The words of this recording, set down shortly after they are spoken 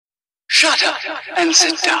Shut up and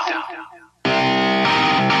sit down.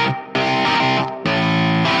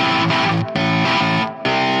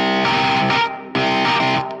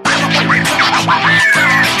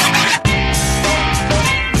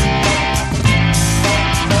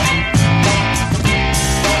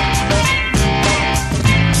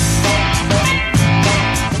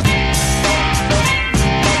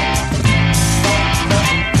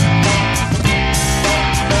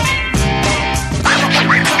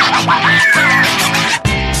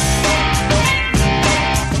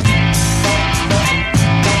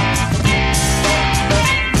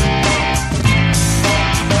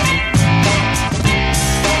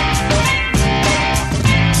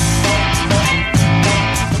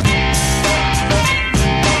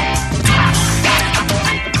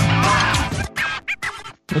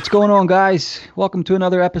 What's going on, guys? Welcome to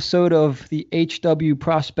another episode of the HW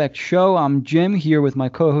Prospect Show. I'm Jim here with my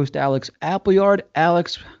co-host Alex Appleyard.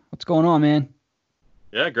 Alex, what's going on, man?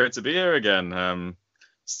 Yeah, great to be here again.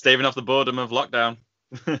 Staving off the boredom of lockdown.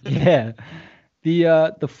 Yeah.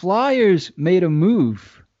 The Flyers made a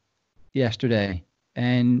move yesterday,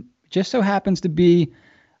 and just so happens to be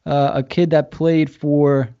a kid that played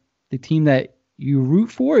for the team that you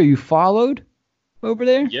root for or you followed over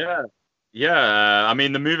there. Yeah. I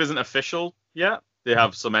mean, the move isn't official yet. They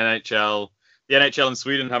have some NHL. The NHL in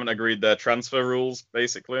Sweden haven't agreed their transfer rules,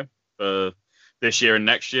 basically, for this year and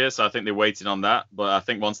next year. So I think they're waiting on that. But I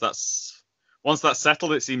think once that's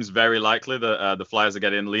settled, it seems very likely that the Flyers are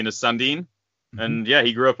getting Linus Sandin. Mm-hmm. And yeah,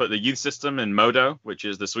 he grew up at the youth system in Modo, which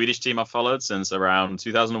is the Swedish team I've followed since around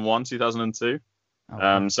 2001, 2002.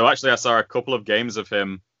 Okay. So actually, I saw a couple of games of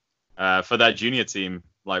him for their junior team,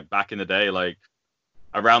 like back in the day, like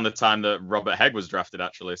around the time that Robert Hegg was drafted,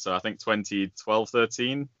 actually. So I think 2012,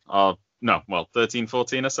 13, or no, well, 13,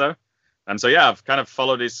 14 or so. And so, yeah, I've kind of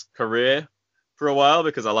followed his career for a while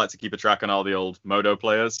because I like to keep a track on all the old Modo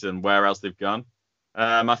players and where else they've gone.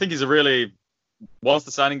 I think he's once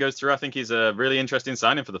the signing goes through, I think he's a really interesting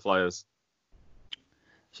signing for the Flyers.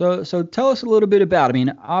 So tell us a little bit about, I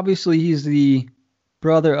mean, obviously he's the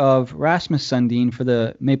brother of Rasmus Sandin for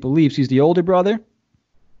the Maple Leafs. He's the older brother.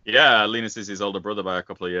 Yeah, Linus is his older brother by a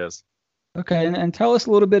couple of years. Okay, and tell us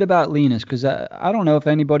a little bit about Linus, because I don't know if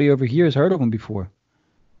anybody over here has heard of him before.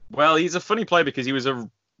 Well, he's a funny player because he was a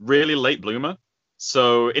really late bloomer.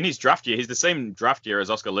 So in his draft year, he's the same draft year as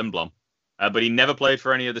Oskar Lindblom, but he never played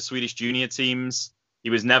for any of the Swedish junior teams. He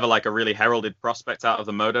was never like a really heralded prospect out of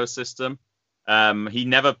the Modo system. He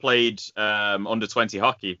never played under 20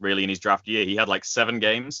 hockey, really, in his draft year. He had like 7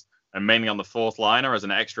 games. And mainly on the fourth liner as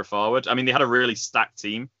an extra forward. I mean, they had a really stacked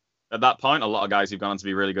team at that point. A lot of guys who've gone on to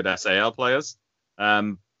be really good SAL players.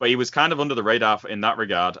 But he was kind of under the radar in that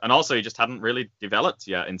regard. And also, he just hadn't really developed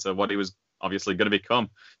yet into what he was obviously going to become.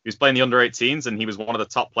 He was playing the under-18s, and he was one of the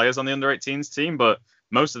top players on the under-18s team. But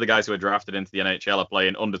most of the guys who are drafted into the NHL are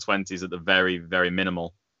playing under-20s at the very, very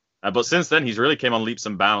minimal. But since then, he's really came on leaps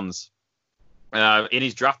and bounds. In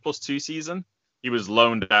his Draft Plus 2 season, he was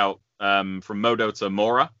loaned out from Modo to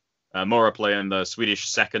Mora. Mora play in the Swedish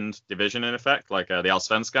second division, in effect, like the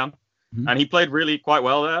Allsvenskan. Mm-hmm. And he played really quite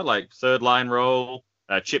well there, like third line role,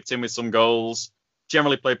 chipped in with some goals,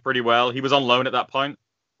 generally played pretty well. He was on loan at that point.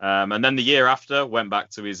 And then the year after, went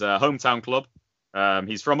back to his hometown club.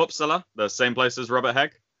 He's from Uppsala, the same place as Robert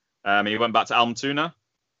Hegg. He went back to Almtuna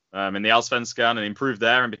in the Allsvenskan and improved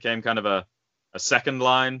there and became kind of a second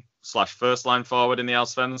line / first line forward in the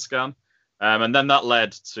Allsvenskan. And then that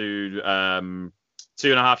led to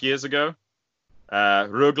 2.5 years ago,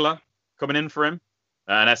 Rögle coming in for him,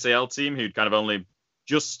 an SAL team who'd kind of only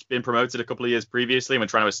just been promoted a couple of years previously and were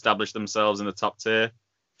trying to establish themselves in the top tier.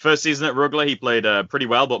 First season at Rögle, he played pretty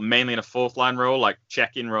well, but mainly in a fourth line role, like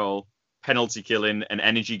check-in role, penalty killing, an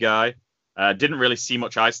energy guy. Didn't really see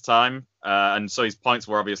much ice time, and so his points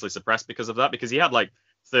were obviously suppressed because of that, because he had like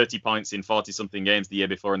 30 points in 40-something games the year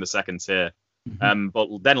before in the second tier. Mm-hmm.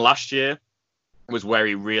 But then last year was where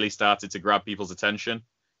he really started to grab people's attention.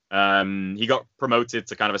 He got promoted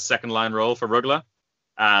to kind of a second line role for Rögle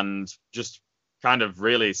and just kind of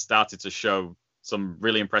really started to show some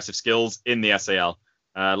really impressive skills in the SAL.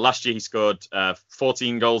 Last year he scored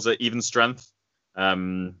 14 goals at even strength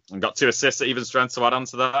and got 2 assists at even strength to add on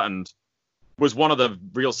to that, and was one of the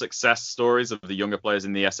real success stories of the younger players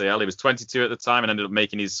in the SAL. He was 22 at the time and ended up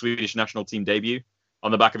making his Swedish national team debut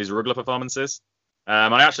on the back of his Rögle performances.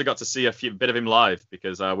 I actually got to see a bit of him live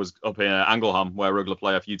because I was up in Ängelholm, where Rögle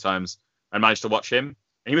play a few times, and managed to watch him.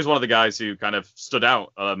 And he was one of the guys who kind of stood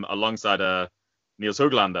out alongside Nils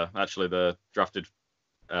Höglander, actually the drafted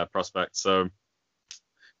prospect. So,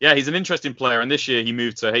 yeah, he's an interesting player. And this year he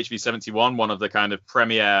moved to HV71, one of the kind of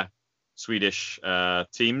premier Swedish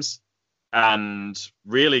teams. and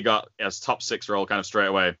really got his top 6 role kind of straight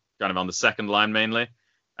away, kind of on the second line mainly,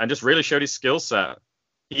 and just really showed his skill set.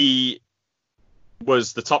 He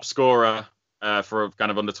was the top scorer for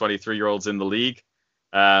kind of under 23-year-olds in the league.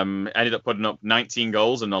 Ended up putting up 19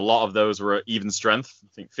 goals, and a lot of those were at even strength. I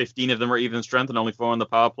think 15 of them were even strength and only 4 on the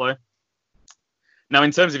power play. Now,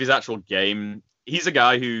 in terms of his actual game, he's a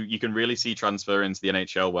guy who you can really see transfer into the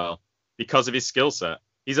NHL well because of his skill set.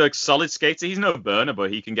 He's a solid skater. He's no burner,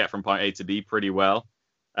 but he can get from point A to B pretty well.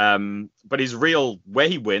 But his where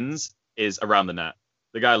he wins is around the net.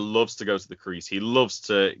 The guy loves to go to the crease. He loves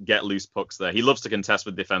to get loose pucks there. He loves to contest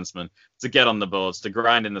with defensemen, to get on the boards, to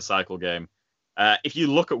grind in the cycle game. If you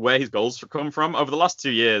look at where his goals come from, over the last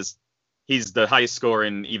 2 years, he's the highest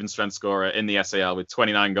scoring even strength scorer in the SAL with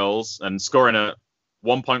 29 goals and scoring at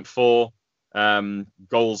 1.4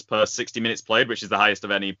 goals per 60 minutes played, which is the highest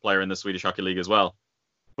of any player in the Swedish Hockey League as well.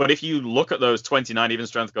 But if you look at those 29 even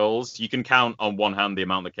strength goals, you can count on one hand the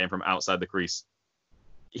amount that came from outside the crease.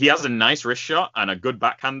 He has a nice wrist shot and a good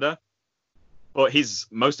backhander, but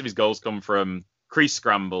most of his goals come from crease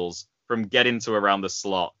scrambles, from getting to around the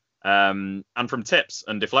slot, and from tips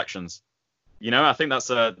and deflections. You know, I think that's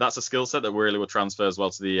a skill set that really will transfer as well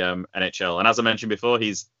to the NHL. And as I mentioned before,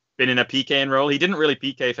 he's been in a PKing role. He didn't really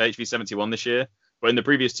PK for HV71 this year, but in the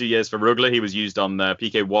previous 2 years for Rögle, he was used on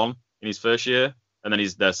PK1 in his first year, and then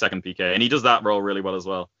he's their second PK, and he does that role really well as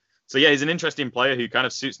well. So yeah, he's an interesting player who kind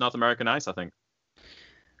of suits North American ice, I think.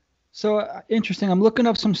 So interesting. I'm looking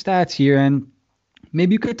up some stats here, and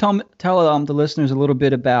maybe you could tell the listeners a little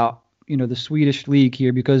bit about the Swedish league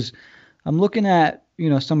here, because I'm looking at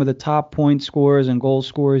some of the top point scorers and goal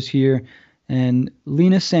scorers here, and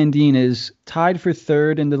Linus Sandin is tied for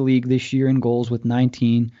third in the league this year in goals with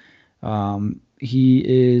 19. He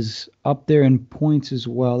is up there in points as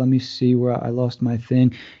well. Let me see where I lost my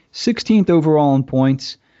thing. 16th overall in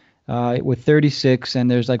points. With 36, and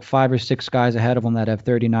there's like 5 or 6 guys ahead of him that have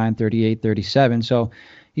 39, 38, 37. So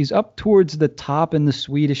he's up towards the top in the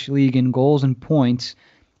Swedish league in goals and points.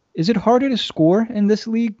 Is it harder to score in this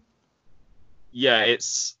league? Yeah,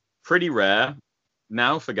 it's pretty rare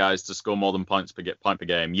now for guys to score more than point per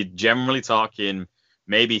game. You're generally talking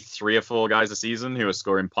maybe 3 or 4 guys a season who are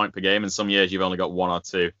scoring point per game, and some years you've only got 1 or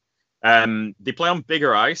 2. They play on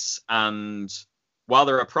bigger ice, and while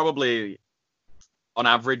there are probably on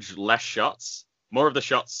average less shots, more of the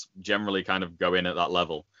shots generally kind of go in at that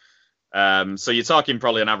level. So you're talking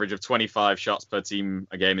probably an average of 25 shots per team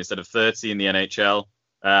a game instead of 30 in the NHL,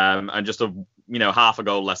 and just half a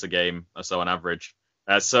goal less a game or so on average.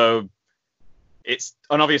 So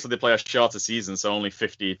and obviously they play a shorter season, so only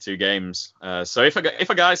 52 games. So if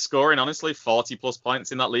a guy's scoring honestly 40 plus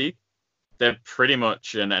points in that league, they're pretty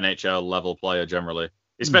much an NHL level player generally,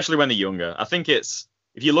 especially when they're younger. I think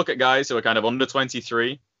if you look at guys who are kind of under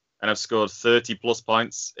 23 and have scored 30 plus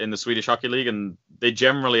points in the Swedish Hockey League, and they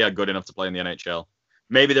generally are good enough to play in the NHL.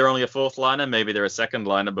 Maybe they're only a 4th liner, maybe they're a 2nd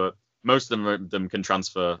liner, but most of them can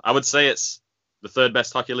transfer. I would say it's the 3rd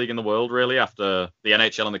best hockey league in the world, really, after the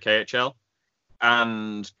NHL and the KHL.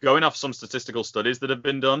 And going off some statistical studies that have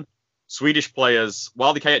been done, Swedish players,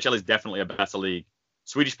 while the KHL is definitely a better league,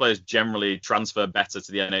 Swedish players generally transfer better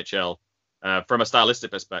to the NHL from a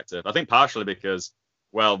stylistic perspective. I think partially because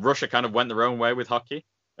Russia kind of went their own way with hockey,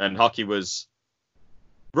 and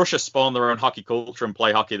Russia spawned their own hockey culture and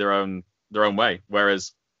play hockey their own way.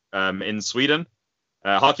 Whereas in Sweden,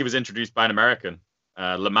 hockey was introduced by an American,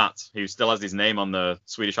 Lemat, who still has his name on the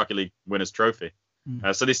Swedish Hockey League winners trophy.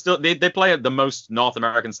 So they play the most North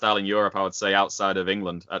American style in Europe, I would say, outside of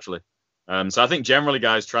England, actually. So I think generally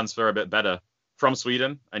guys transfer a bit better from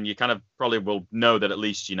Sweden, and you kind of probably will know that at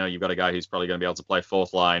least you've got a guy who's probably going to be able to play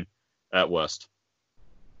 4th line at worst.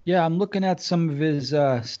 Yeah, I'm looking at some of his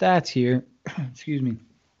stats here. Excuse me.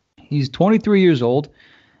 He's 23 years old,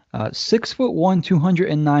 6'1",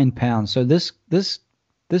 209 pounds. So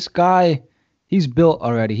this guy, he's built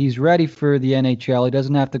already. He's ready for the NHL. He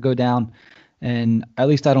doesn't have to go down, and at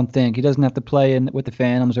least I don't think he doesn't have to play with the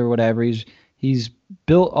Phantoms or whatever. He's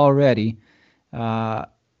built already. I'm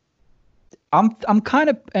kind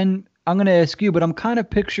of, and I'm going to ask you, but I'm kind of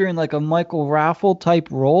picturing like a Michael Raffl type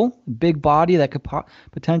role, big body that could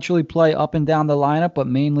potentially play up and down the lineup, but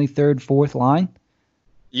mainly 3rd, 4th line.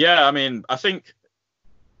 Yeah, I mean, I think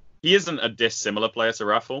he isn't a dissimilar player to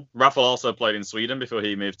Raffl. Raffl also played in Sweden before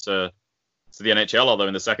he moved to the NHL, although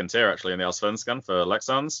in the 2nd tier, actually, in the Allsvenskan for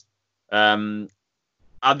Leksands.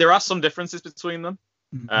 There are some differences between them.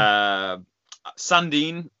 Mm-hmm.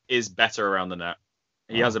 Sandin is better around the net.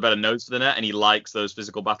 He has a better nose for the net, and he likes those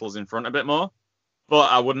physical battles in front a bit more.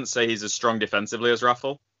 But I wouldn't say he's as strong defensively as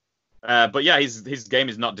Raffl. But yeah, his game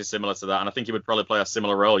is not dissimilar to that, and I think he would probably play a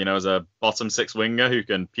similar role, as a bottom six winger who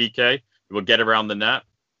can PK, who will get around the net.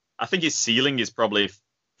 I think his ceiling is probably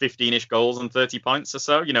 15-ish goals and 30 points or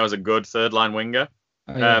so, as a good third line winger.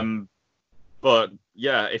 Oh, yeah. But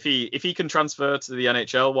yeah, if he can transfer to the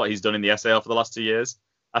NHL, what he's done in the SAL for the last 2 years,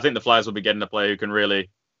 I think the Flyers will be getting a player who can really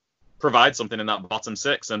provide something in that bottom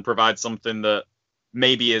six and provide something that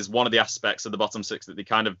maybe is one of the aspects of the bottom six that they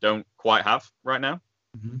kind of don't quite have right now.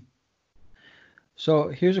 Mm-hmm. So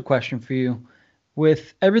here's a question for you.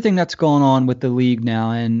 With everything that's going on with the league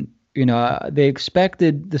now, and they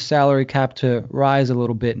expected the salary cap to rise a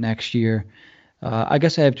little bit next year. I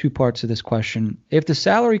guess I have two parts to this question. If the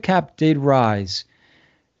salary cap did rise,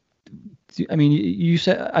 I mean,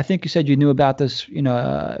 I think you said you knew about this,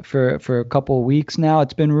 for a couple of weeks now.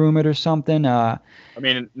 It's been rumored or something. I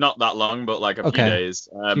mean, not that long, but like a few days.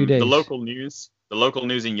 Few days. The local news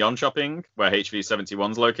in Jönköping, where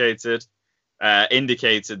HV71's located,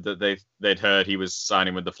 indicated that they'd heard he was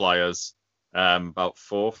signing with the Flyers about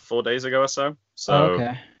four days ago or so. So,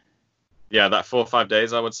 okay. Yeah, that 4 or 5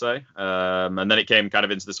 days, I would say. And then it came kind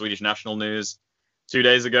of into the Swedish national news 2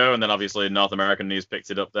 days ago, and then obviously North American news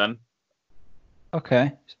picked it up then.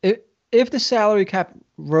 Okay. If the salary cap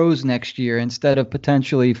rose next year instead of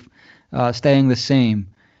potentially staying the same,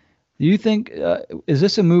 do you think is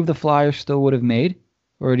this a move the Flyers still would have made,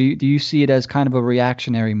 or do you see it as kind of a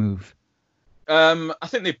reactionary move? I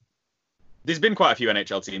think there's been quite a few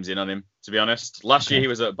NHL teams in on him, to be honest. Last year he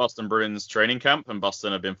was at Boston Bruins training camp, and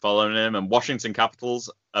Boston have been following him, and Washington Capitals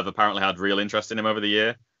have apparently had real interest in him over the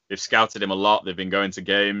year. They've scouted him a lot. They've been going to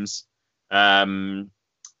games.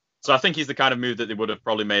 So I think he's the kind of move that they would have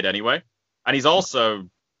probably made anyway. And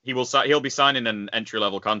he'll be signing an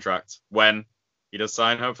entry-level contract when he does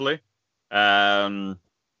sign, hopefully.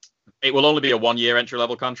 It will only be a 1-year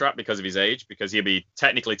entry-level contract because of his age, because he'll be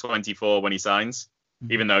technically 24 when he signs,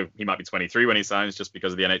 even though he might be 23 when he signs, just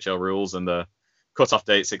because of the NHL rules and the cutoff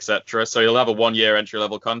dates, etc. So he'll have a 1-year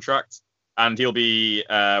entry-level contract, and he'll be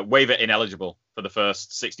waiver ineligible for the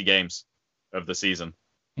first 60 games of the season.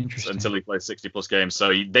 Interesting. Until he plays 60-plus games.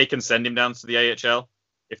 So they can send him down to the AHL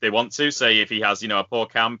if they want to. Say if he has, a poor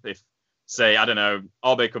camp, if, say, I don't know,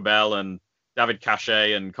 Arbe Kubel and David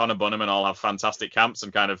Cachet and Connor Bunnaman all have fantastic camps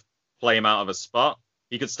and kind of play him out of a spot,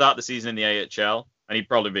 he could start the season in the AHL, and it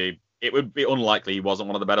would be unlikely he wasn't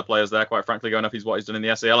one of the better players there, quite frankly, going off what he's done in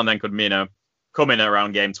the SAL, and then could, come in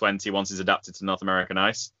around game 20 once he's adapted to North American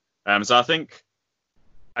ice. So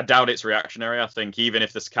I doubt it's reactionary. I think even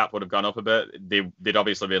if this cap would have gone up a bit, they'd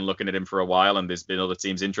obviously been looking at him for a while, and there's been other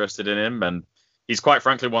teams interested in him. And he's quite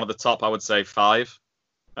frankly one of the top, I would say, 5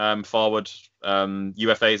 forward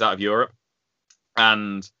UFAs out of Europe.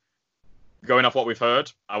 And going off what we've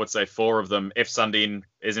heard, I would say 4 of them, if Sandin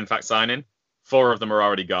is in fact signing, 4 of them are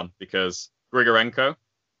already gone, because Grigorenko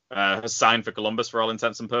has signed for Columbus for all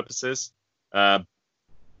intents and purposes. I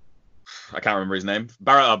can't remember his name.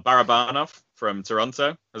 Barabanov from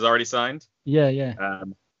Toronto has already signed. Yeah.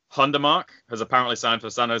 Hundermark has apparently signed for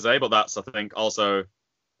San Jose, but that's, I think, also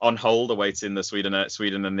on hold, awaiting the Sweden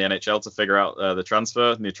and the NHL to figure out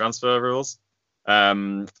the new transfer rules.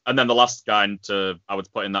 And then the last guy I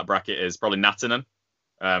would put in that bracket is probably Nattinen,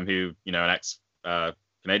 who, an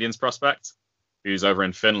ex-Canadiens prospect, who's over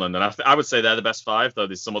in Finland. And I would say they're the best 5, though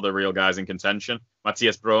there's some other real guys in contention.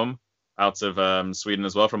 Matthias Brome, out of Sweden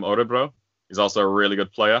as well, from Örebro. He's also a really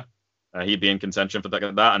good player. He'd be in contention for that.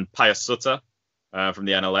 And Pius Sutter from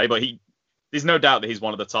the NLA. But there's no doubt that he's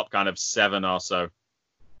one of the top kind of 7 or so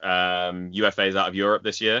UFAs out of Europe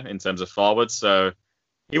this year in terms of forwards. So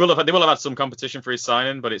they will have had some competition for his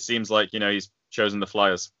signing, but it seems like, he's chosen the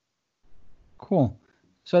Flyers. Cool.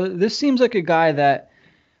 So this seems like a guy that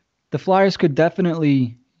the Flyers could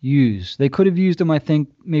definitely use. They could have used him, I think,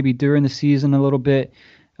 maybe during the season a little bit.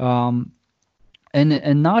 And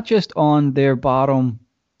not just on their bottom,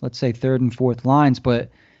 let's say 3rd and 4th lines, but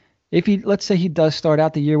if let's say he does start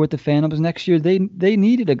out the year with the Phantoms next year, they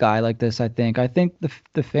needed a guy like this, I think. I think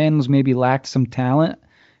the Phantoms maybe lacked some talent,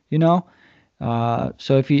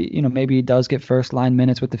 so if he, maybe he does get first line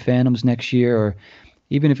minutes with the Phantoms next year, or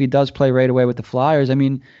even if he does play right away with the Flyers. I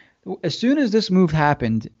mean, as soon as this move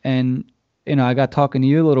happened and, I got talking to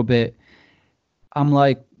you a little bit, I'm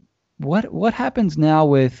like, what happens now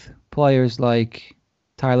with players like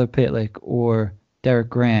Tyler Pitlick or Derek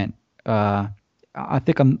Grant? I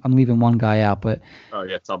think I'm leaving one guy out, but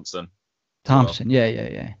Thompson.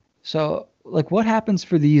 Yeah. So, what happens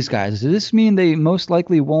for these guys? Does this mean they most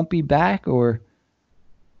likely won't be back, or?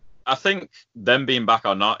 I think them being back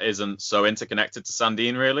or not isn't so interconnected to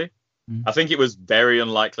Sandin, really. I think it was very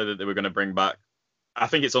unlikely that they were going to bring back I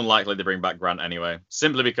think it's unlikely to bring back Grant anyway,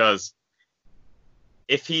 simply because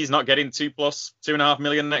if he's not getting 2.5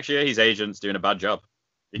 million next year, his agent's doing a bad job,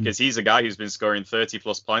 because he's a guy who's been scoring 30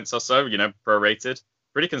 plus points or so, prorated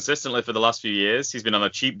pretty consistently for the last few years. He's been on a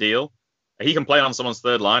cheap deal. He can play on someone's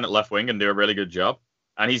third line at left wing and do a really good job.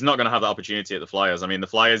 And he's not going to have that opportunity at the Flyers. I mean, the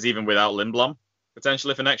Flyers, even without Lindblom,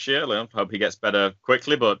 potentially for next year, I hope he gets better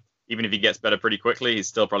quickly. But even if he gets better pretty quickly, he's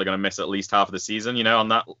still probably going to miss at least half of the season. On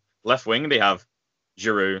that left wing, they have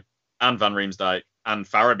Giroux and Van Riemsdyk, and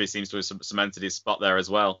Farabee seems to have cemented his spot there as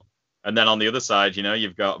well. And then on the other side,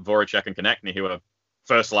 you've got Voracek and Konechny, who are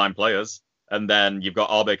first-line players. And then you've got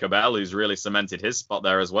Aube-Kubel, who's really cemented his spot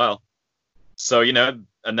there as well. So,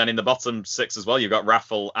 and then in the bottom six as well, you've got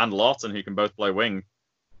Raffle and Lawton, who can both play wing.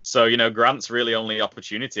 So, Grant's really only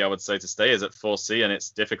opportunity, I would say, to stay is at 4C, and it's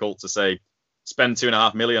difficult to say spend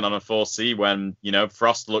 $2.5 million on a 4C when,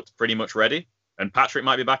 Frost looked pretty much ready, and Patrick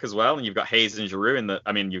might be back as well, and you've got Hayes and Giroux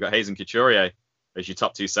you've got Hayes and Couturier as your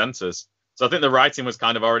top two centers. So I think the writing was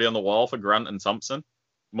kind of already on the wall for Grant and Thompson,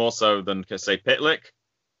 more so than, say, Pitlick.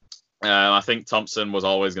 I think Thompson was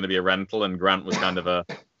always going to be a rental, and Grant was kind of a,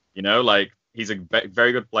 he's a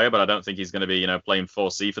very good player, but I don't think he's going to be, playing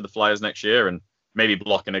 4C for the Flyers next year, and maybe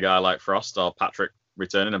blocking a guy like Frost or Patrick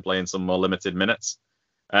returning and playing some more limited minutes.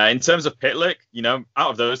 In terms of Pitlick, out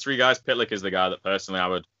of those three guys, Pitlick is the guy that personally I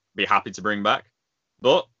would be happy to bring back.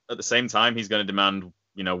 But at the same time, he's going to demand,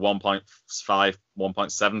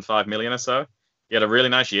 1.75 million or so. He had a really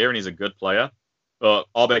nice year and he's a good player. But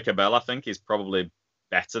Aube-Kubel, I think, is probably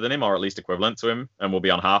better than him, or at least equivalent to him, and will be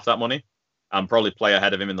on half that money and probably play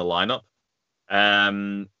ahead of him in the lineup.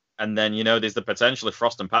 And then, there's the potential if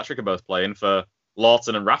Frost and Patrick are both playing for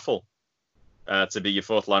Lawton and Raffle to be your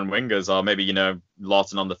fourth line wingers, or maybe,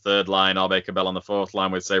 Lawton on the third line, Aube-Kubel on the fourth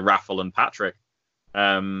line with, say, Raffle and Patrick.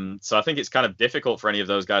 So I think it's kind of difficult for any of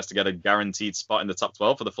those guys to get a guaranteed spot in the top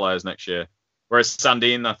 12 for the Flyers next year. Whereas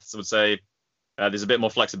Sandin, I would say, there's a bit more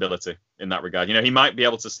flexibility in that regard. He might be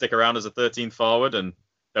able to stick around as a 13th forward and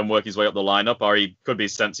then work his way up the lineup, or he could be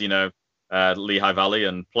sent to, Lehigh Valley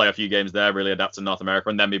and play a few games there, really adapt to North America,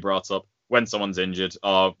 and then be brought up when someone's injured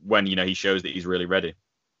or when, he shows that he's really ready.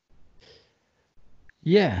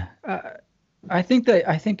 Yeah. I think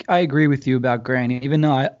I agree with you about Grant, even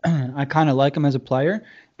though I kind of like him as a player.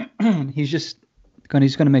 he's going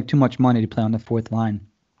to make too much money to play on the fourth line.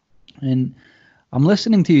 And I'm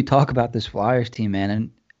listening to you talk about this Flyers team, man,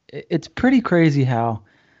 and it's pretty crazy how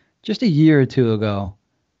just a year or two ago,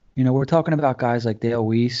 we're talking about guys like Dale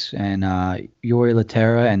Weiss and Jori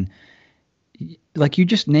Lehtera, and like you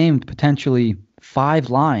just named potentially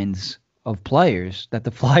 5 lines of players that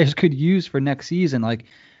the Flyers could use for next season. Like,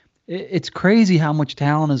 it's crazy how much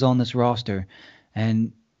talent is on this roster.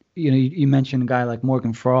 And, you mentioned a guy like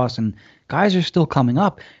Morgan Frost, and guys are still coming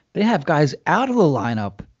up. They have guys out of the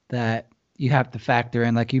lineup that you have to factor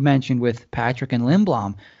in, like you mentioned with Patrick and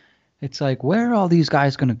Lindblom. It's like, where are all these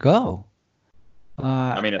guys going to go?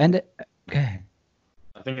 I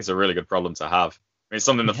think it's a really good problem to have. It's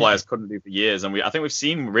something the Flyers couldn't do for years, and I think we've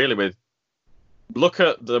seen really look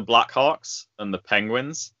at the Blackhawks and the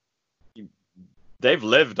Penguins. They've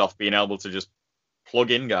lived off being able to just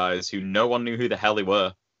plug in guys who no one knew who the hell they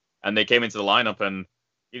were, and they came into the lineup. And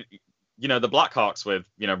the Blackhawks with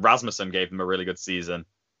Rasmussen gave them a really good season.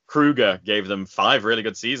 Kruger gave them 5 really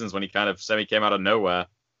good seasons when he kind of came out of nowhere.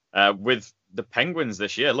 With the Penguins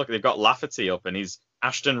this year, look, they've got Lafferty up, and he's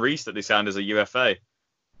Ashton Reese that they signed as a UFA.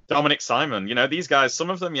 Dominic Simon, these guys, some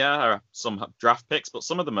of them, are some draft picks, but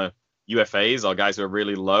some of them are UFAs or guys who are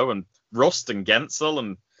really low, and Rust and Gensel.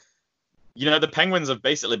 And, the Penguins have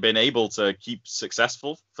basically been able to keep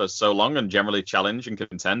successful for so long and generally challenge and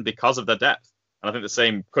contend because of their depth. And I think the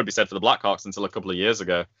same could be said for the Blackhawks until a couple of years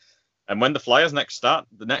ago. And when the Flyers start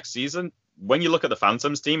the next season, when you look at the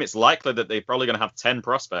Phantoms team, it's likely that they're probably going to have 10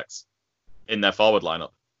 prospects in their forward lineup,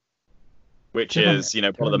 which is, one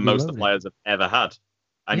of the most the Flyers have ever had.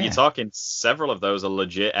 And you're talking several of those are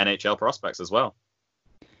legit NHL prospects as well.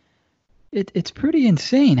 It's pretty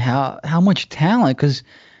insane how much talent, because,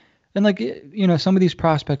 and like, some of these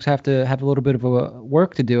prospects have to have a little bit of a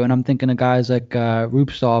work to do. And I'm thinking of guys like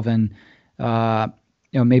Rupstov and,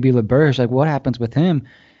 maybe LeBurge. Like, what happens with him?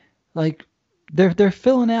 Like, they're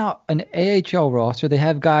filling out an AHL roster. They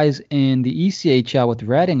have guys in the ECHL with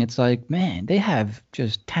Reading. It's like, man, they have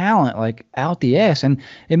just talent like out the ass. And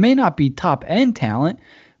it may not be top end talent,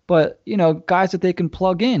 but, guys that they can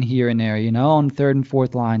plug in here and there, on third and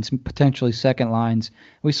fourth lines, potentially second lines.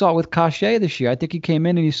 We saw it with Cachet this year. I think he came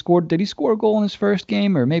in and he scored. Did he score a goal in his first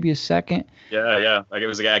game or maybe his second? Yeah. Like, it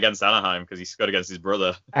was against Anaheim because he scored against his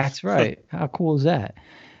brother. That's right. How cool is that?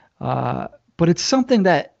 But it's something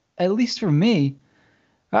that, at least for me,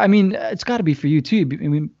 I mean, it's got to be for you too. I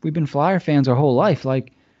mean, we've been Flyer fans our whole life.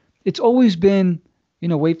 Like, it's always been,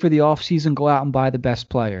 wait for the off season, go out and buy the best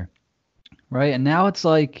player, right? And now it's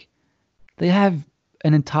like they have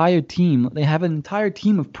an entire team. They have an entire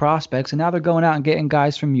team of prospects, and now they're going out and getting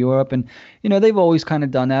guys from Europe. And they've always kind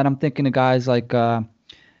of done that. I'm thinking of guys like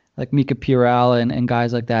Mika Purell and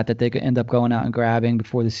guys like that they could end up going out and grabbing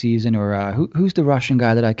before the season. Or who's the Russian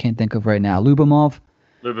guy that I can't think of right now? Lyubimov.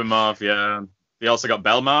 Lyubimov, yeah. They also got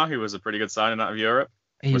Belmar, who was a pretty good signing out of Europe.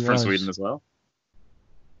 He was from Sweden as well.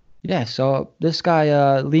 Yeah, so this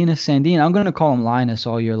guy, Linus Sandin, I'm going to call him Linus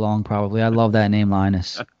all year long, probably. I love that name,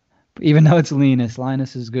 Linus. Even though it's Linus.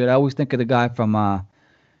 Linus is good. I always think of the guy from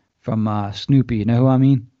Snoopy. You know who I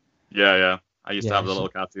mean? Yeah. I used to have the little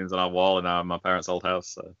cartoons on our wall in my parents' old house.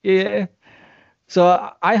 So. Yeah.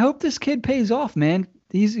 So I hope this kid pays off, man.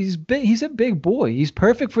 He's big. He's a big boy. He's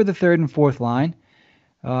perfect for the third and fourth line.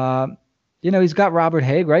 He's got Robert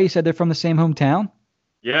Haig, right? You said they're from the same hometown?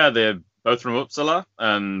 Yeah, they're both from Uppsala.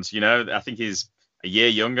 And, I think he's a year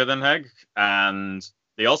younger than Haig. And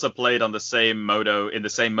they also played on the same Modo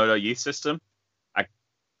youth system. I'm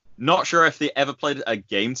not sure if they ever played a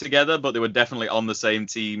game together, but they were definitely on the same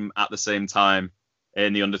team at the same time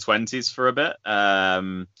in the under-20s for a bit.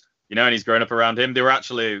 And he's grown up around him. They were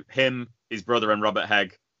actually, him, his brother, and Robert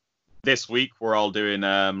Haig this week were all doing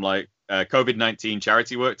COVID-19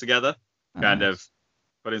 charity work together. Kind of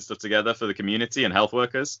putting stuff together for the community and health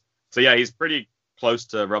workers. So yeah, he's pretty close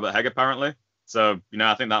to Robert Haig apparently. So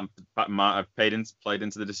I think that might have played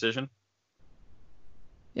into the decision.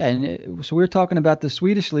 Yeah, and so we were talking about the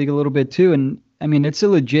Swedish league a little bit too, and I mean it's a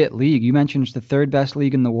legit league. You mentioned it's the third best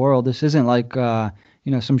league in the world. This isn't like some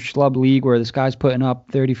schlub league where this guy's putting up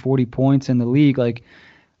 30, 40 points in the league. Like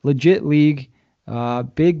legit league,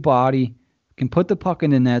 big body. Can put the puck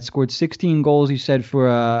in the net, scored 16 goals, you said, for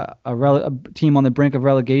a team on the brink of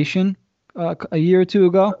relegation a year or two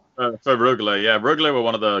ago? For Rögle, yeah. Rögle were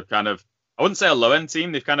one of the kind of, I wouldn't say a low-end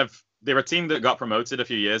team. They're a team that got promoted a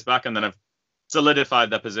few years back and then have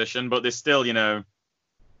solidified their position, but they're still, they're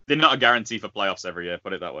not a guarantee for playoffs every year,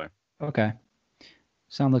 put it that way. Okay.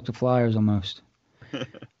 Sound like the Flyers almost.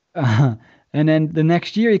 And then the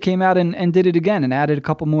next year he came out and did it again and added a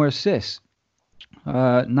couple more assists.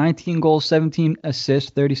 19 goals, 17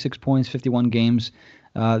 assists, 36 points, 51 games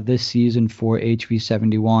this season for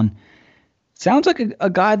HV71. Sounds like a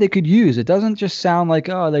guy they could use. It doesn't just sound like,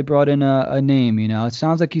 they brought in a name, It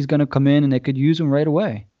sounds like he's going to come in and they could use him right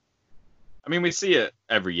away. I mean, we see it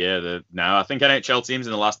every year now. I think NHL teams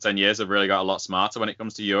in the last 10 years have really got a lot smarter when it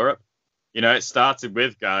comes to Europe. It started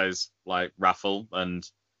with guys like Raffle, and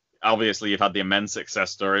obviously you've had the immense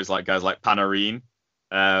success stories like guys like Panarin.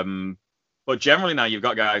 But generally now you've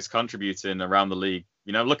got guys contributing around the league.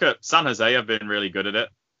 Look at San Jose have been really good at it.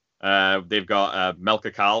 They've got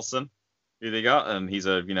Melker Karlsson, who they got, and he's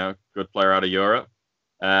a good player out of Europe.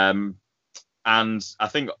 And I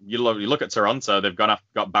think you look at Toronto, they've got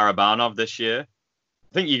Barabanov this year.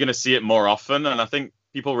 I think you're going to see it more often, and I think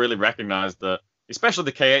people really recognize that, especially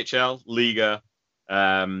the KHL, Liga,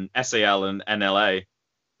 SAL, and NLA.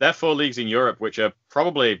 They're four leagues in Europe which are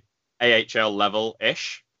probably AHL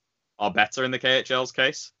level-ish, or better in the KHL's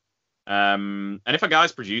case. And if a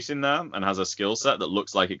guy's producing there and has a skill set that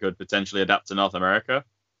looks like it could potentially adapt to North America,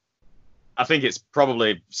 I think it's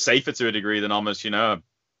probably safer to a degree than almost, a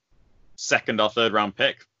second or third round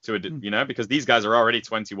pick because these guys are already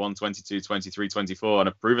 21, 22, 23, 24 and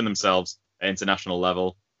have proven themselves at international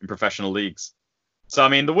level in professional leagues. So, I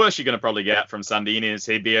mean, the worst you're going to probably get from Sandini is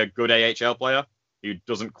he'd be a good AHL player who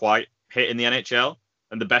doesn't quite hit in the NHL.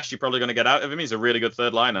 And the best you're probably going to get out of him is a really good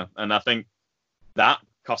third liner. And I think that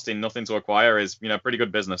costing nothing to acquire is, pretty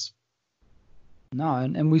good business. No,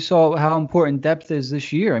 and we saw how important depth is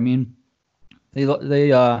this year. I mean, they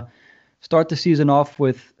start the season off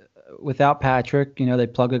without Patrick. They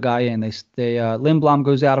plug a guy in. They Lindblom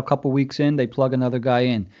goes out a couple weeks in. They plug another guy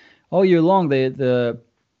in. All year long,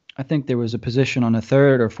 I think there was a position on the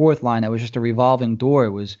third or fourth line that was just a revolving door. It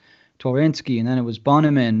was Torinsky, and then it was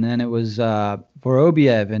Bonneman, and then it was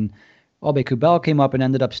Vorobiev, and Obe Kubel came up and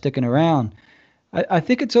ended up sticking around. I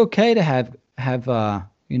think it's okay to have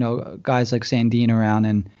guys like Sandin around,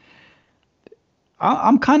 and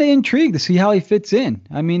I'm kind of intrigued to see how he fits in.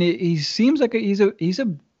 I mean, he seems like he's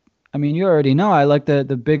a. I mean, you already know I like the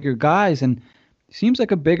bigger guys, and he seems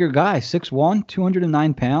like a bigger guy, 6'1",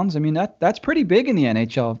 209 pounds. I mean, that's pretty big in the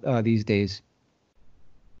NHL these days.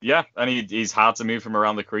 Yeah, and he's hard to move from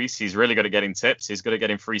around the crease. He's really good at getting tips. He's good at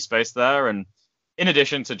getting free space there. And in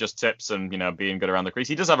addition to just tips and, being good around the crease,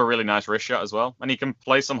 he does have a really nice wrist shot as well. And he can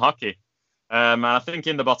play some hockey. And I think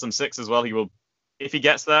in the bottom six as well, he will, if he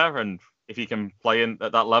gets there, and if he can play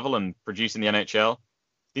at that level and produce in the NHL.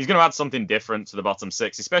 He's going to add something different to the bottom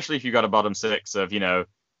six, especially if you've got a bottom six of,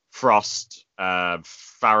 Frost,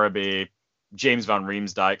 Farabee, James Van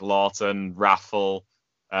Riemsdyk, Lawton, Raffle,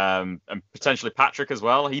 and potentially Patrick as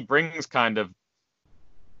well. He brings kind of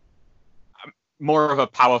more of a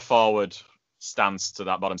power forward stance to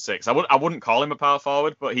that bottom six. I wouldn't call him a power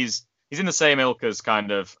forward, but he's in the same ilk as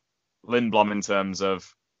kind of Lindblom in terms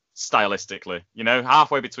of stylistically,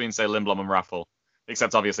 halfway between, say, Lindblom and Raffle.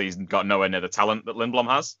 Except obviously he's got nowhere near the talent that Lindblom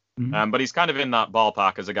has. Mm-hmm. But he's kind of in that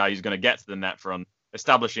ballpark as a guy who's going to get to the net front,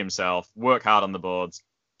 establish himself, work hard on the boards,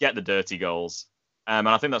 get the dirty goals. And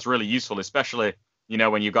I think that's really useful, especially,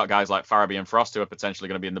 when you've got guys like Farabee and Frost who are potentially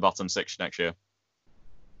going to be in the bottom six next year.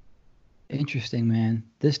 Interesting, man.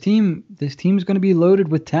 This team's going to be loaded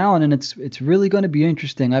with talent, and it's really going to be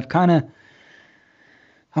interesting. I'm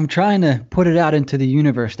trying to put it out into the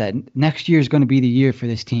universe that next year is going to be the year for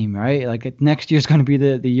this team, right? Like next year is going to be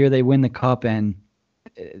the year they win the cup, and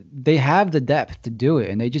they have the depth to do it,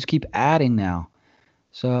 and they just keep adding now.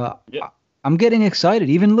 So yeah. I'm getting excited.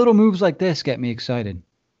 Even little moves like this get me excited.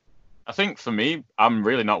 I think for me, I'm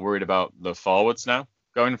really not worried about the forwards now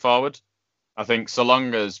going forward. I think so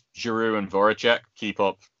long as Giroux and Voracek keep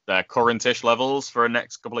up their current-ish levels for the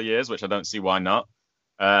next couple of years, which I don't see why not.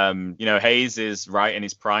 Hayes is right in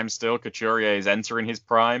his prime still. Couturier is entering his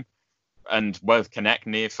prime. And both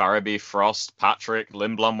Konechny, Farabee, Frost, Patrick,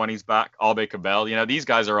 Lindblom when he's back, Aube-Kubel, these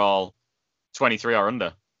guys are all 23 or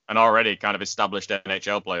under and already kind of established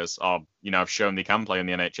NHL players or, have shown they can play in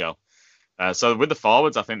the NHL. So with the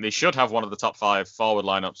forwards, I think they should have one of the top 5 forward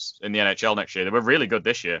lineups in the NHL next year. They were really good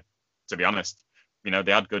this year, to be honest. They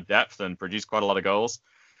had good depth and produced quite a lot of goals.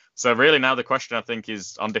 So really now the question, I think,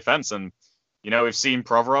 is on defense. And we've seen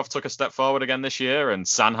Provorov took a step forward again this year, and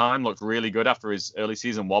Sanheim looked really good after his early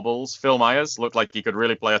season wobbles. Phil Myers looked like he could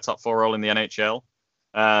really play a top 4 role in the NHL.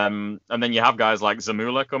 And then you have guys like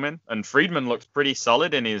Zamula coming, and Friedman looked pretty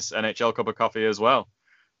solid in his NHL Cup of Coffee as well.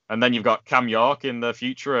 And then you've got Cam York in the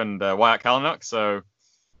future and Wyatt Kalynuk. So,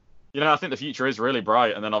 I think the future is really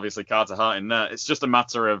bright. And then obviously Carter Hart in there. It's just a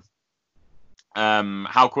matter of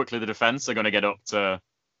how quickly the defense are going to get up to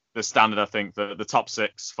the standard. I think the top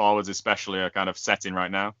 6 forwards especially are kind of setting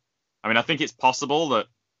right now. I mean, I think it's possible that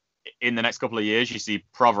in the next couple of years you see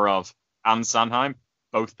Provorov and Sanheim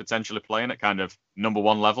both potentially playing at kind of number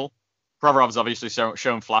 1 level. Provorov's obviously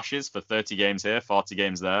shown flashes for 30 games here, 40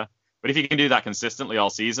 games there. But if he can do that consistently all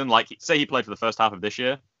season, like say he played for the first half of this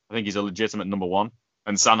year, I think he's a legitimate number 1.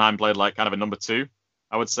 And Sanheim played like kind of a number 2,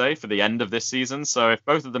 I would say, for the end of this season. So if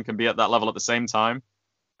both of them can be at that level at the same time,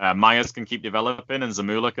 Myers can keep developing and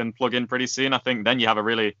Zamula can plug in pretty soon, I think then you have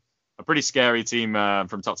a pretty scary team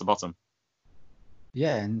from top to bottom.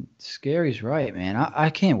 Yeah, and scary's right, man. I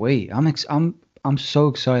can't wait. I'm so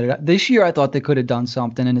excited. This year I thought they could have done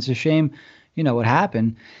something, and it's a shame, what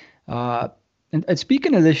happened. And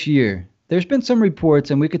speaking of this year, there's been some reports,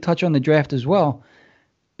 and we could touch on the draft as well.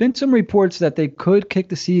 Been some reports that they could kick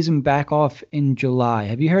the season back off in July.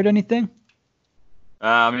 Have you heard anything?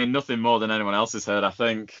 Nothing more than anyone else has heard, I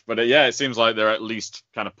think. But it seems like they're at least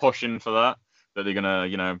kind of pushing for that they're going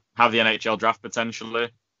to, have the NHL draft potentially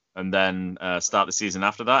and then start the season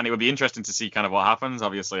after that. And it would be interesting to see kind of what happens.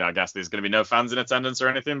 Obviously, I guess there's going to be no fans in attendance or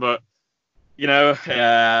anything, but,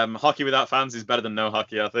 hockey without fans is better than no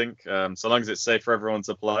hockey, I think, so long as it's safe for everyone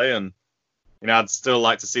to play. And, I'd still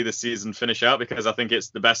like to see the season finish out because I think it's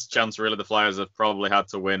the best chance really the Flyers have probably had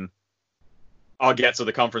to win or get to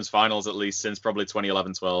the conference finals at least since probably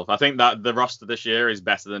 2011-12. I think that the roster this year is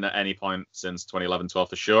better than at any point since 2011-12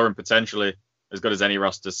 for sure, and potentially as good as any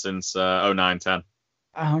roster since 09-10.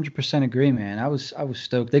 I 100% agree, man. I was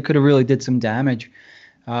stoked. They could have really did some damage.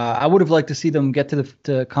 I would have liked to see them get to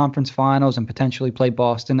the conference finals and potentially play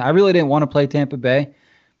Boston. I really didn't want to play Tampa Bay.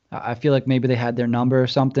 I feel like maybe they had their number or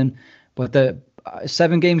something. But the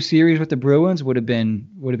 7-game series with the Bruins would have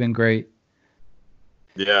been great.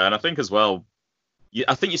 Yeah, and I think as well,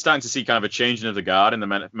 I think you're starting to see kind of a changing of the guard in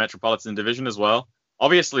the Metropolitan Division as well.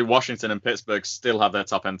 Obviously, Washington and Pittsburgh still have their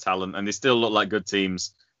top-end talent, and they still look like good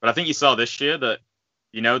teams. But I think you saw this year that,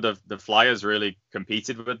 the Flyers really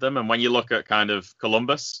competed with them. And when you look at kind of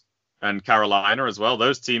Columbus and Carolina as well,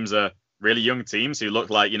 those teams are really young teams who look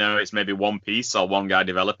like, it's maybe one piece or one guy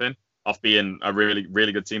developing off being a really,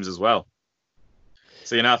 really good teams as well.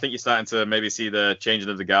 So, I think you're starting to maybe see the changing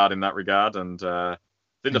of the guard in that regard. And I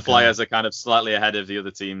think the Flyers are kind of slightly ahead of the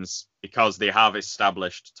other teams because they have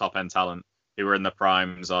established top-end talent who are in the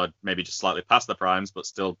primes or maybe just slightly past the primes, but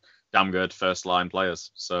still damn good first-line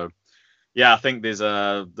players. So, yeah, I think there's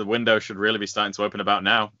the window should really be starting to open about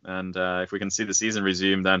now. And if we can see the season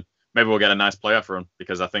resume, then maybe we'll get a nice playoff run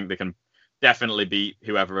because I think they can definitely beat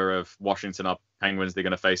whoever of Washington or Penguins they're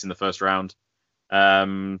going to face in the first round,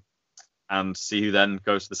 and see who then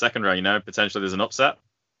goes to the second round. Potentially there's an upset.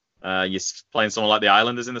 You're playing someone like the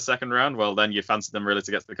Islanders in the second round. Well, then you fancy them really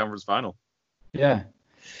to get to the conference final. Yeah.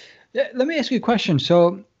 Let me ask you a question.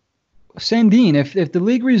 So, Sandin, if the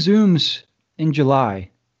league resumes in July,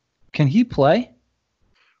 can he play?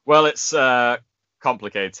 Well, it's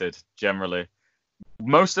complicated generally.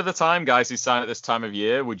 Most of the time, guys who sign at this time of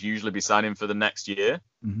year would usually be signing for the next year,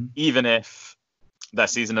 even if their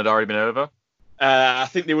season had already been over. I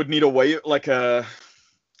think they would need a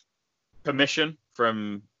permission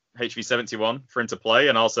from HV71 for him to play,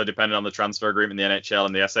 and also depending on the transfer agreement, the NHL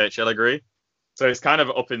and the SHL agree. So it's kind of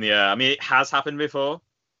up in the air. I mean, it has happened before,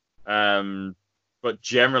 but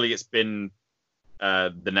generally it's been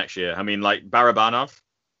the next year. I mean, like Barabanov,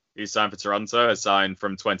 who's signed for Toronto, has signed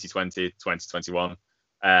from 2020 to 2021.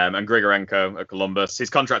 And Grigorenko at Columbus.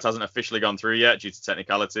 His contract hasn't officially gone through yet due to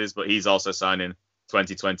technicalities, but he's also signing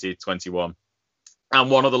 2020-21.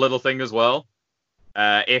 And one other little thing as well,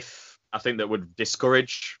 if I think that would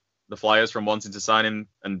discourage the Flyers from wanting to sign him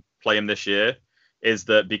and play him this year, is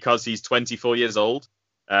that because he's 24 years old,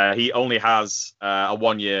 he only has a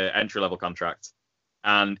 1-year entry-level contract.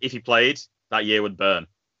 And if he played, that year would burn.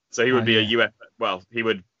 So he would be a UFA. Well, he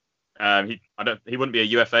would. He wouldn't be a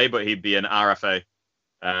UFA, but he'd be an RFA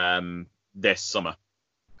this summer.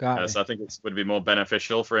 So I think it would be more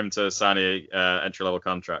beneficial for him to sign a entry-level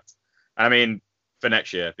contract. I mean, for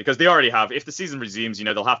next year, because they already have. If the season resumes,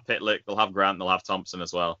 they'll have Pitlick, they'll have Grant, they'll have Thompson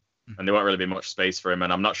as well, and there won't really be much space for him.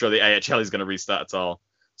 And I'm not sure the AHL is going to restart at all.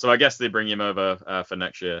 So I guess they bring him over for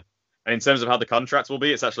next year. And in terms of how the contracts will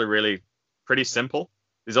be, it's actually really pretty simple.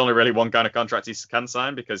 There's only really one kind of contract he can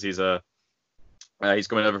sign because he's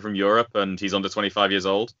coming over from Europe and he's under 25 years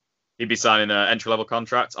old. He'd be signing an entry-level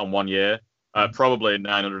contract on 1 year, probably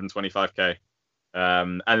 $925K.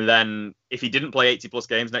 And then if he didn't play 80-plus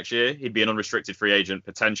games next year, he'd be an unrestricted free agent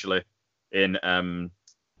potentially in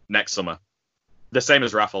next summer. The same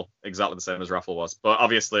as Raffle, exactly the same as Raffle was. But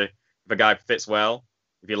obviously, if a guy fits well,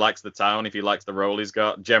 if he likes the town, if he likes the role he's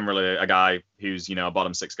got, generally a guy who's a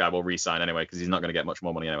bottom six guy will re-sign anyway because he's not going to get much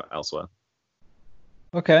more money elsewhere.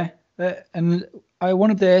 Okay. And I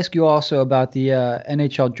wanted to ask you also about the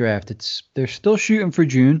NHL draft. They're still shooting for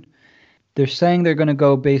June. They're saying they're going to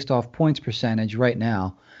go based off points percentage right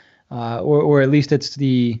now, or at least it's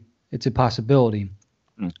a possibility.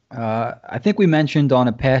 I think we mentioned on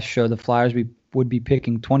a past show the Flyers would be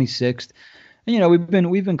picking 26th. And,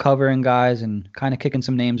 we've been covering guys and kind of kicking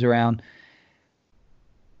some names around.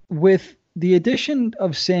 With the addition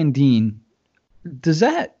of Sandin, does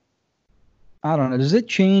it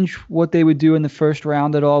change what they would do in the first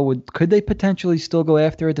round at all? Could they potentially still go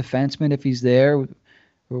after a defenseman if he's there?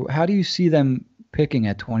 How do you see them picking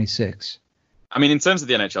at 26? I mean, in terms of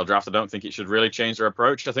the NHL draft, I don't think it should really change their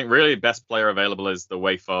approach. I think really best player available is the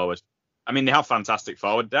way forward. I mean, they have fantastic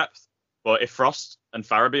forward depth, but if Frost and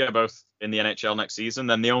Farabee are both in the NHL next season,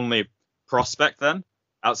 then the only prospect then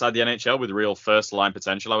outside the NHL with real first line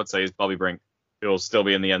potential, I would say, is Bobby Brink, who will still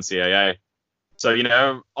be in the NCAA.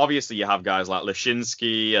 So, obviously you have guys like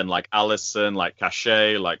Lashinsky and like Allison, like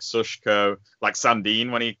Cachet, like Sushko, like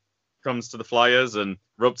Sandin when he comes to the Flyers, and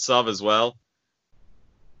Rubtsov as well.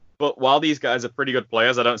 But while these guys are pretty good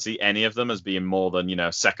players, I don't see any of them as being more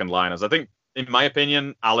than, second liners. I think, in my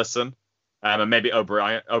opinion, Allison and maybe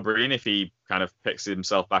O'Brien, if he kind of picks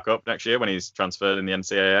himself back up next year when he's transferred in the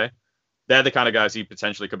NCAA, they're the kind of guys who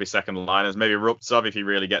potentially could be second liners. Maybe Rubtsov if he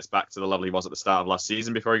really gets back to the level he was at the start of last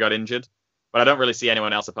season before he got injured. But I don't really see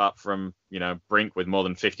anyone else apart from, Brink with more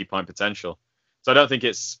than 50-point potential. So I don't think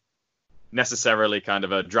it's necessarily kind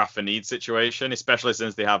of a draft for need situation, especially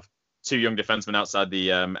since they have two young defensemen outside the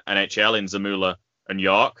NHL in Zamula and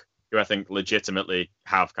York, who I think legitimately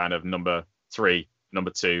have kind of number 3,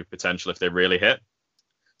 number 2 potential if they really hit.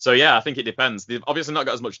 So, yeah, I think it depends. They've obviously not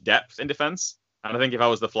got as much depth in defense. And I think if I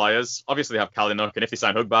was the Flyers, obviously they have Kalynuk, and if they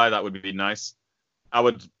sign Hugby, that would be nice. I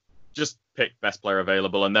would just pick best player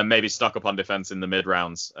available and then maybe stock up on defense in the mid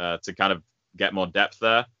rounds to kind of get more depth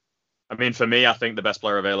there. I mean, for me, I think the best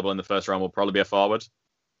player available in the first round will probably be a forward.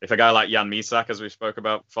 If a guy like Jan Misak, as we spoke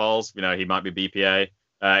about, falls, he might be BPA.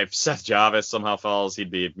 If Seth Jarvis somehow falls, he'd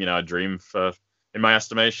be, a dream in my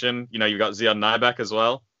estimation. You've got Zion Nybeck as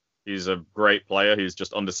well. He's a great player who's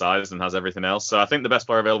just undersized and has everything else. So I think the best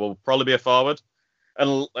player available will probably be a forward.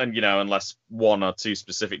 And unless one or two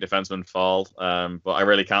specific defensemen fall. But I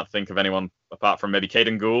really can't think of anyone apart from maybe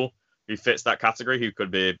Caden Gould who fits that category who could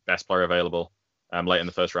be best player available late in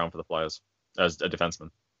the first round for the Flyers as a defenseman.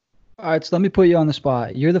 All right, so let me put you on the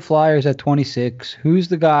spot. You're the Flyers at 26. Who's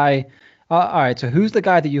the guy All right. So who's the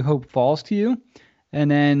guy that you hope falls to you? And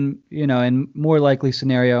then, in more likely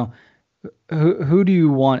scenario, who do you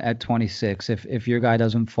want at 26 if your guy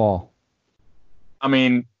doesn't fall? I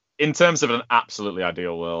mean, in terms of an absolutely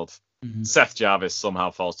ideal world, Mm-hmm. Seth Jarvis somehow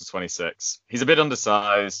falls to 26. He's a bit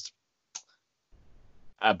undersized,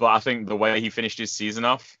 but I think the way he finished his season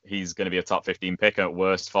off, he's going to be a top 15 pick, and at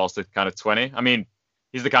worst falls to kind of 20. I mean,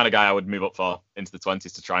 he's the kind of guy I would move up for into the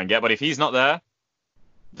 20s to try and get. But if he's not there,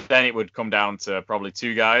 then it would come down to probably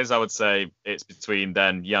two guys. I would say it's between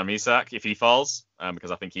then Jan Misak, if he falls, because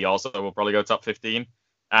I think he also will probably go top 15,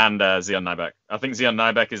 and Zion Nybeck. I think Zion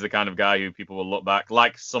Nybeck is the kind of guy who people will look back,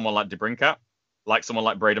 like someone like DeBrincat, like someone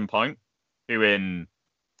like Braden Point, who in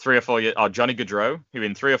 3 or 4 years, or Johnny Gaudreau, who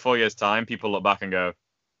in 3 or 4 years' time, people look back and go,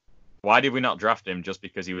 why did we not draft him just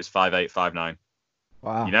because he was 5'8", 5'9"?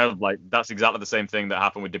 Wow. Like that's exactly the same thing that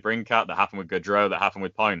happened with DeBrincat, that happened with Gaudreau, that happened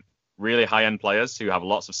with Point. Really high-end players who have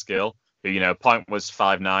lots of skill. Who, Point was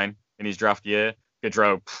 5'9" in his draft year.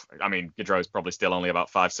 Gaudreau is probably still only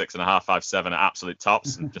about 5'6.5", 5'7" at absolute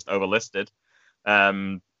tops and just overlisted.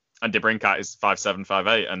 And DeBrincat is 5'7",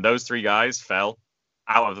 5'8", and those three guys fell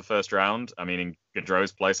out of the first round. I mean, in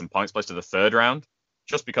Gaudreau's place and Point's place to the third round,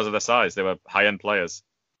 just because of their size. They were high-end players.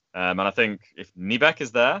 And I think if Nybeck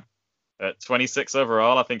is there at 26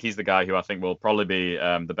 overall, I think he's the guy who I think will probably be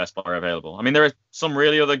the best player available. I mean, there are some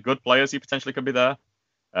really other good players who potentially could be there,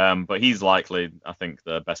 but he's likely, I think,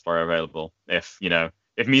 the best player available. If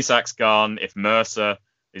Misak's gone, if Mercer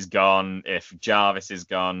is gone, if Jarvis is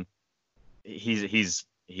gone, he's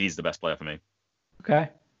the best player for me. Okay.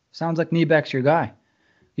 Sounds like Nybeck's your guy.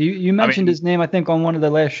 You mentioned his name, I think, on one of the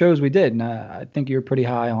last shows we did, and I think you were pretty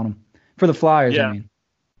high on him. For the Flyers, yeah. I mean.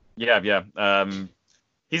 Yeah.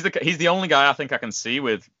 He's the only guy I think I can see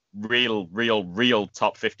with real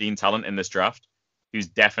top 15 talent in this draft, who's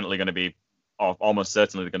definitely going to be, almost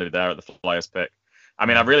certainly going to be there at the Flyers pick. I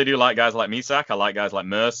mean, I really do like guys like Misak. I like guys like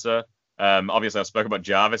Mercer. Obviously, I've spoken about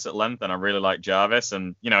Jarvis at length, and I really like Jarvis.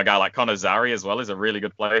 And, a guy like Connor Zary as well is a really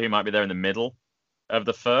good player who might be there in the middle of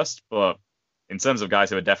the first. But in terms of guys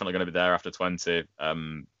who are definitely going to be there after 20,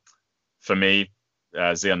 for me,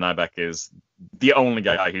 Zion Nybeck is the only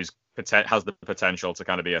guy who's has the potential to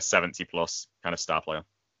kind of be a 70-plus kind of star player.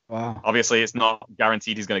 Wow. Obviously, it's not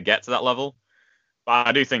guaranteed he's going to get to that level, but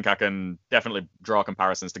I do think I can definitely draw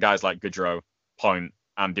comparisons to guys like Gaudreau, Point,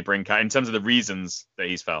 and DeBrincat in terms of the reasons that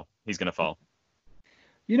he's going to fall.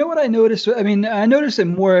 You know what I noticed? I mean, I noticed it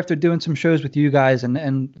more after doing some shows with you guys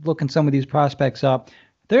and looking some of these prospects up.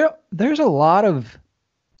 There's a lot of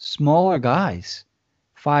smaller guys,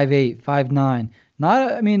 5'8", 5'9".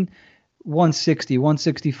 Not, I mean, 160,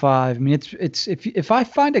 165. I mean, it's if I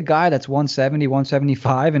find a guy that's 170,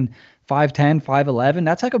 175 and 5'10", 5'11",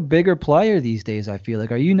 that's like a bigger player these days, I feel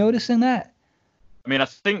like. Are you noticing that? I mean, I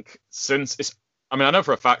think I know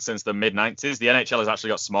for a fact since the mid-90s, the NHL has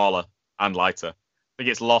actually got smaller and lighter. I think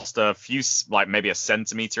it's lost a few, like maybe a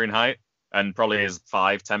centimeter in height, and probably is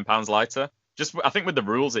 5-10 pounds lighter. I think with the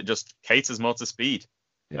rules, it just caters more to speed.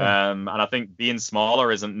 Yeah. And I think being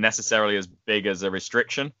smaller isn't necessarily as big as a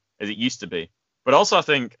restriction as it used to be. But also, I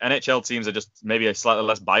think NHL teams are just maybe a slightly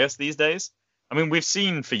less biased these days. I mean, we've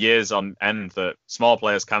seen for years on end that small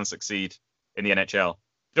players can succeed in the NHL.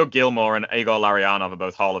 Doug Gilmour and Igor Larionov are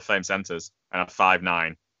both Hall of Fame centers and are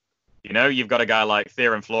 5'9". You've got a guy like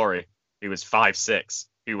Theoren Fleury, who was 5'6",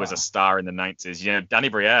 who was a star in the 90s. Danny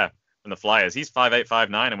Briere from the Flyers, he's 5'8",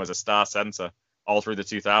 5'9", and was a star center all through the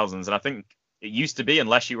 2000s. And I think it used to be,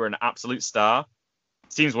 unless you were an absolute star,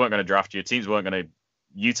 teams weren't going to draft you. Teams weren't going to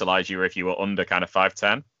utilize you if you were under kind of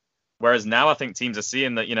 5'10". Whereas now I think teams are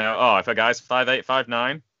seeing that, if a guy's 5'8",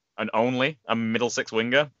 5'9", and only a middle six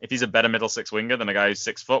winger, if he's a better middle six winger than a guy who's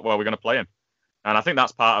 6 foot, well, we're going to play him. And I think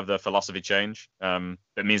that's part of the philosophy change. That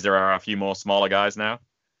means there are a few more smaller guys now.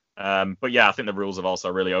 But yeah, I think the rules have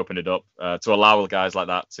also really opened it up to allow guys like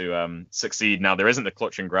that to succeed. Now, there isn't the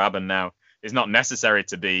clutch and grab, and now it's not necessary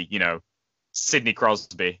to be, Sidney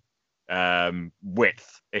Crosby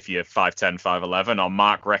width if you're 5'10", 5'11", or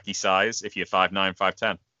Mark Recchi size if you're 5'9",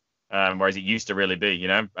 5'10". Whereas it used to really be,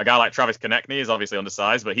 a guy like Travis Konechny is obviously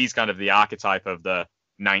undersized, but he's kind of the archetype of the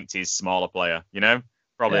 90s smaller player,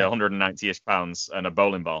 probably 190-ish pounds and a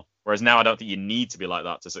bowling ball. Whereas now I don't think you need to be like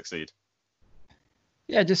that to succeed.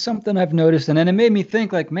 Yeah, just something I've noticed. And then it made me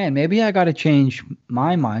think like, man, maybe I got to change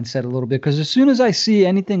my mindset a little bit. Because as soon as I see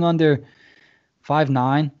anything under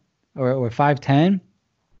 5'9", or 5'10",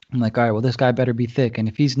 I'm like, all right, well, this guy better be thick. And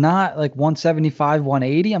if he's not like 175,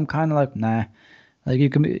 180, I'm kind of like, nah. Like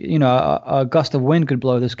you can, a gust of wind could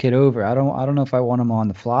blow this kid over. I don't know if I want him on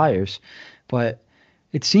the Flyers, but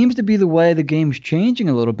it seems to be the way the game's changing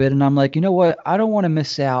a little bit. And I'm like, you know what? I don't want to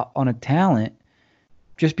miss out on a talent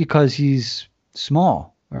just because he's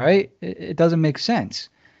small, right? It doesn't make sense.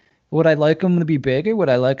 Would I like him to be bigger? Would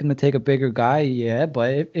I like him to take a bigger guy? Yeah,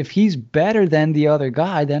 but if he's better than the other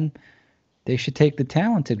guy, then they should take the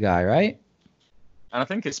talented guy, right? And I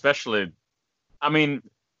think especially, I mean,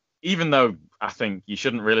 even though I think you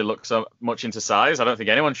shouldn't really look so much into size, I don't think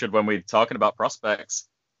anyone should when we're talking about prospects.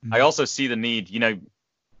 I also see the need,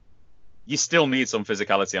 you still need some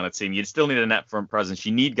physicality on a team. You still need a net front presence.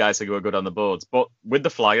 You need guys who are good on the boards. But with the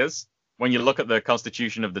Flyers, when you look at the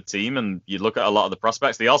constitution of the team and you look at a lot of the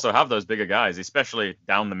prospects, they also have those bigger guys, especially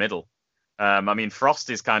down the middle. I mean, Frost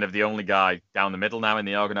is kind of the only guy down the middle now in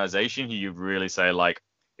the organization who you really say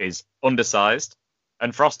is undersized.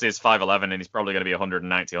 And Frost is 5'11", and he's probably going to be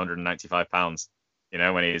 190, 195 pounds,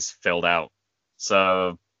 when he's filled out.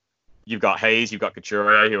 So you've got Hayes, you've got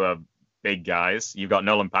Couturier, who are big guys. You've got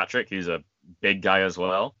Nolan Patrick, who's a big guy as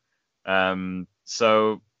well.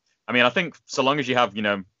 So, I mean, I think so long as you have,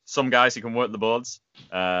 some guys who can work the boards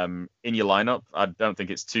in your lineup, I don't think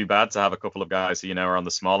it's too bad to have a couple of guys who, are on the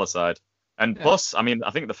smaller side. And plus, I mean, I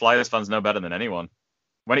think the Flyers fans know better than anyone.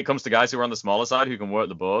 When it comes to guys who are on the smaller side who can work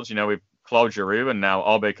the boards, we've Claude Giroux and now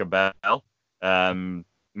Aube Cabell.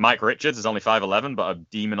 Mike Richards is only 5'11", but a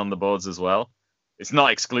demon on the boards as well. It's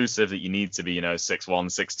not exclusive that you need to be, 6'1",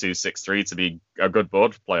 6'2", 6'3" to be a good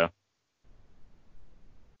board player.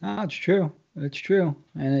 No, it's true. It's true.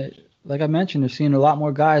 And like I mentioned, they're seeing a lot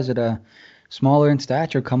more guys that are smaller in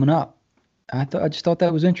stature coming up. I just thought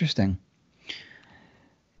that was interesting.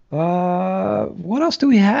 What else do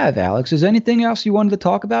we have, Alex? Is there anything else you wanted to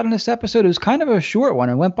talk about in this episode? It was kind of a short one.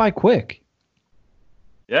 It went by quick.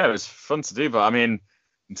 Yeah, it was fun to do. But, I mean,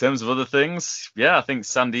 in terms of other things, yeah, I think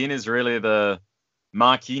Sandin is really the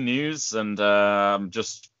marquee news. And I'm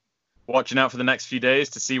just watching out for the next few days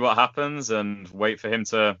to see what happens and wait for him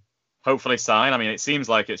to hopefully sign. I mean, it seems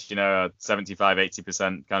like it's, a 75,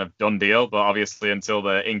 80% kind of done deal. But obviously, until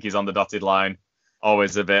the ink is on the dotted line,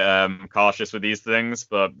 always a bit cautious with these things,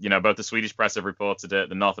 but both the Swedish press have reported it,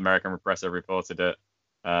 the North American press have reported it,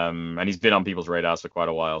 and he's been on people's radars for quite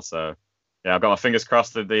a while. So yeah, I've got my fingers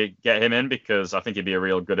crossed that they get him in, because I think he'd be a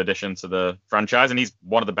real good addition to the franchise, and he's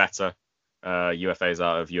one of the better UFAs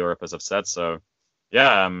out of Europe, as I've said. So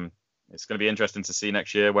yeah, it's going to be interesting to see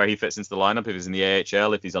next year where he fits into the lineup, if he's in the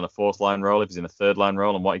AHL, if he's on a fourth line role, if he's in a third line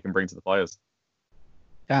role, and what he can bring to the Flyers.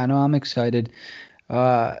 Yeah, no, I'm excited.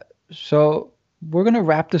 So we're going to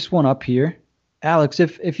wrap this one up here. Alex,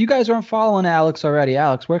 if you guys aren't following Alex already,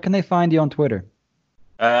 Alex, where can they find you on Twitter?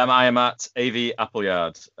 I am at AV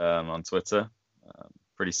Appleyard on Twitter.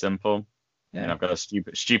 Pretty simple. Yeah. I've got a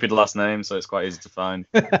stupid last name, so it's quite easy to find.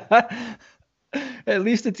 At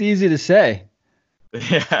least it's easy to say.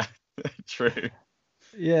 Yeah, true.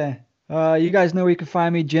 Yeah. You guys know where you can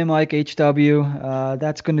find me, Jim Like HW.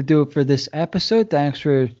 That's going to do it for this episode. Thanks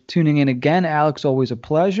for tuning in again. Alex, always a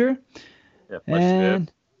pleasure. Yeah, pleasure.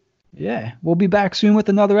 And we'll be back soon with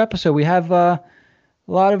another episode. We have a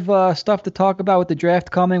lot of stuff to talk about with the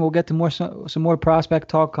draft coming. We'll get to some more prospect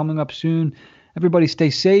talk coming up soon. Everybody stay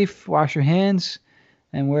safe, wash your hands,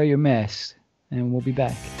 and wear your mask. And we'll be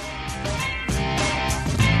back.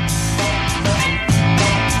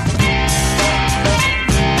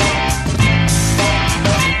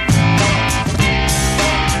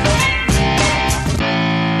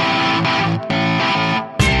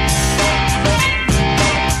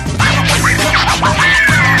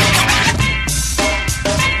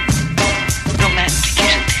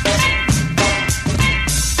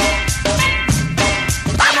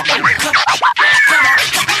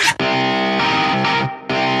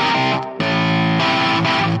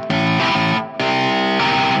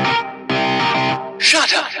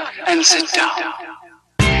 Shut up and sit down.